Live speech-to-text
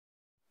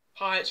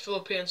Hi, it's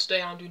Philip here, and today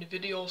I'm doing a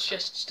video.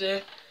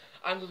 Yesterday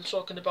I'm going to be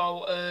talking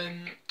about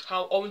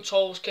how Eoin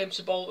Toal came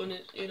to Bolton.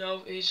 You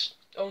know, he's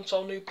Eoin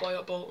Toal, new player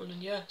at Bolton,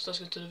 and yeah, so let's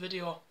get into the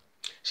video.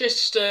 So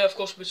yesterday, of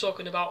course, we'll be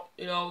talking about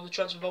the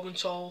transfer of Eoin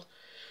Toal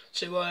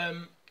to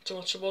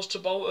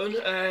Bolton.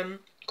 Of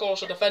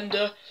course, a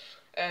defender.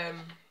 Got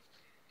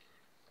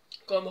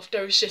him off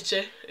Derry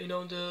City, in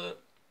the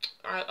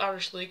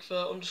Irish League for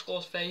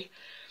undisclosed fee.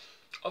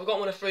 I've got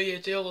him on a 3-year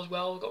deal as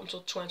well. I've got him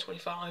until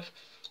 2025.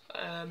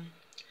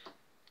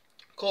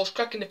 Of course,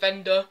 cracking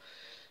defender,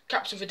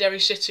 captain for Derry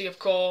City. Of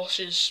course,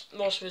 is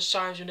most of his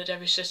times in the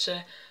Derry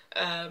City.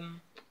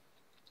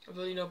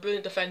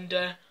 Brilliant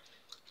defender.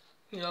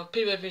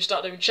 People have even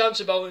started doing chants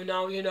about him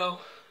now.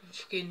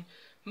 Fucking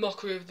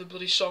mockery of the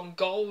bloody song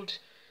Gold.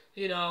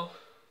 Who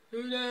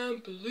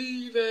don't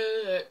believe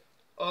it?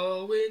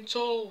 Eoin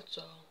Toal,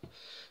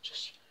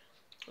 just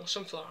or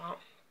something like that.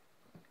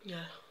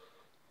 Yeah.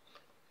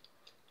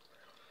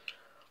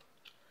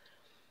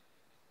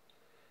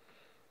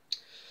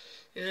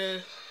 Yeah,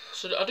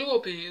 so I do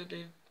hope he'll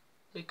be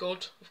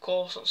good. Of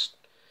course, that's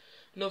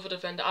another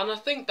defender, and I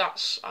think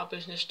that's our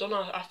business done.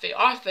 I think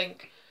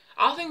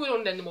we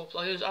don't need any more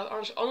players. I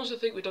honestly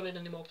think we don't need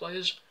any more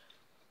players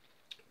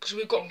because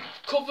we've got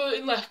cover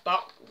in left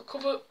back,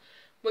 cover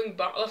wing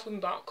back, left wing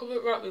back, cover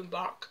right wing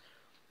back.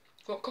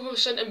 We've got cover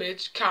centre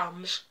mids,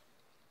 cams,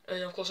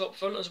 and of course up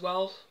front as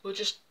well. We're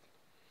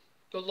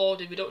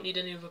loaded. We don't need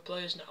any other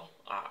players now.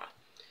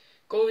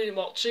 Going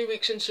 2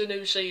 weeks into the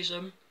new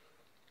season.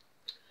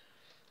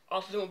 I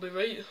think it'll be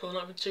right, or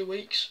not even 2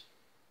 weeks.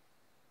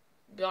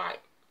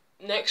 Like,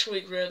 next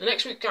week, really. The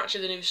next week,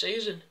 actually, the new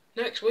season.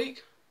 Next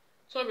week.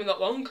 It's not even that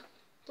long.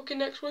 Fucking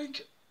next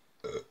week.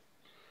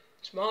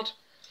 It's mad.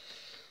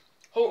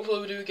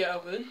 Hopefully we do get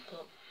everything,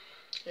 but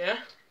yeah,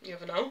 you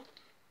never know.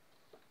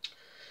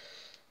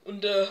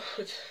 Wonder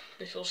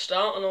if he'll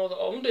start and all that.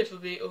 I wonder if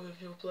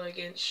he'll play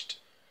against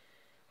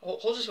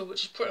Huddersfield,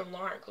 which is pretty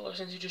unlikely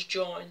since he just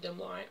joined.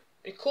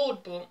 He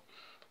could, but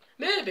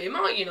maybe he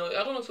might. I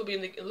don't know if he'll be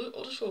in the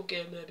Huddersfield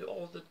game, maybe,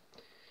 or the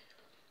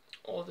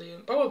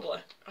probably.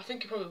 I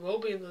think he probably will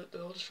be in the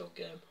Huddersfield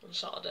game on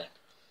Saturday.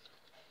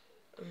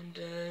 And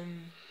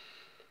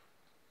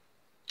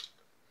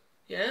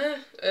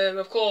yeah,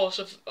 of course,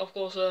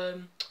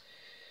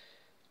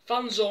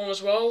 fan zone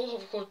as well.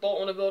 Of course,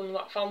 Bolton are building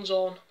that fan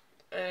zone.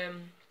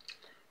 Fan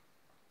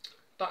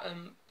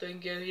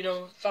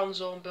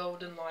zone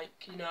building,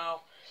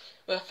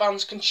 where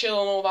fans can chill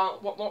and all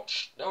that,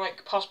 watch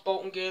past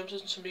Bolton games,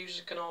 listen to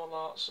music and all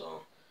that.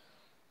 So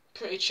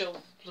pretty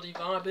chill bloody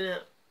vibe,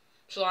 innit?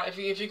 So if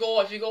you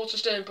go to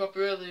stadium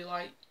proper early,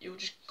 you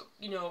just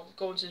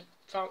go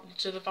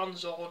into the fan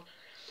zone,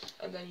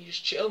 and then you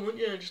just chill, wouldn't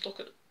you, and just look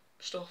at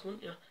stuff,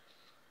 wouldn't you?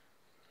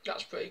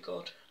 That's pretty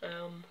good.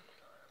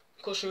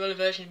 Of course, some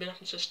renovations been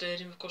happening to the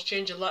stadium. Of course,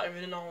 change the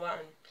lettering and all that,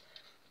 and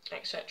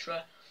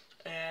etc.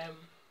 And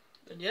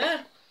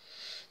yeah,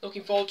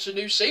 looking forward to the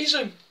new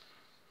season.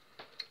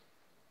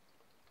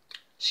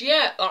 So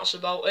yeah, that's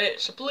about it.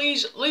 So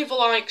please leave a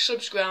like,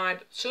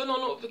 subscribe, turn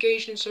on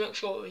notifications to make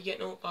sure that we get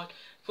notified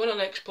for the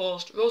next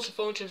post. Road to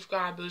 400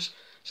 subscribers.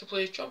 So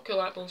please drop a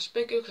like button,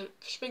 spin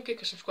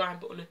click a subscribe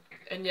button,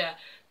 and yeah,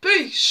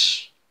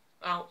 peace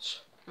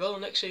out. Roll the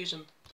next season.